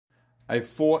I have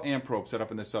 4 amp probes set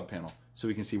up in this sub panel so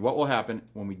we can see what will happen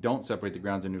when we don't separate the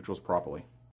grounds and neutrals properly.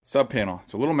 Sub panel,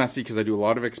 it's a little messy because I do a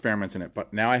lot of experiments in it,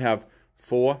 but now I have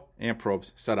 4 amp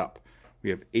probes set up. We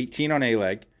have 18 on A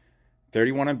leg,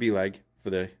 31 on B leg for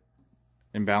the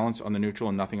imbalance on the neutral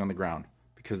and nothing on the ground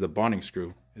because the bonding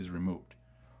screw is removed.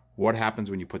 What happens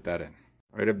when you put that in?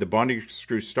 All right, I have the bonding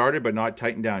screw started but not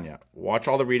tightened down yet. Watch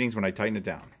all the readings when I tighten it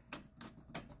down.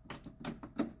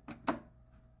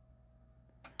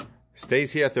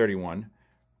 Stays here at 31,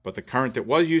 but the current that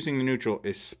was using the neutral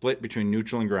is split between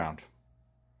neutral and ground.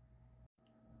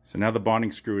 So now the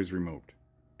bonding screw is removed.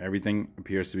 Everything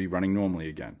appears to be running normally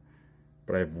again.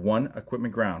 But I have 1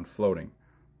 equipment ground floating.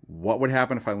 What would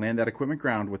happen if I land that equipment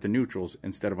ground with the neutrals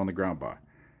instead of on the ground bar?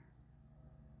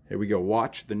 Here we go.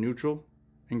 Watch the neutral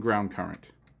and ground current.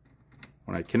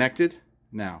 When I connected,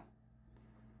 now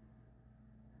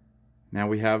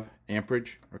we have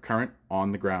amperage or current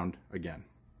on the ground again.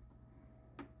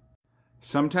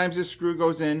 Sometimes this screw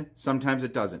goes in, sometimes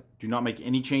it doesn't. Do not make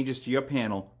any changes to your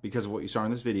panel because of what you saw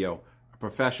in this video. A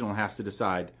professional has to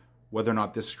decide whether or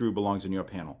not this screw belongs in your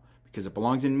panel because it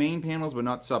belongs in main panels but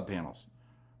not sub panels.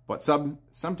 But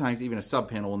sometimes even a sub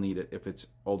panel will need it if it's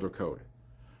older code.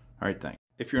 All right, thanks.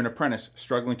 If you're an apprentice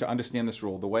struggling to understand this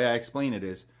rule, the way I explain it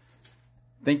is,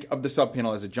 think of the sub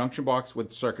panel as a junction box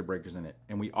with circuit breakers in it,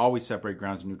 and we always separate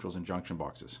grounds and neutrals in junction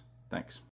boxes. Thanks.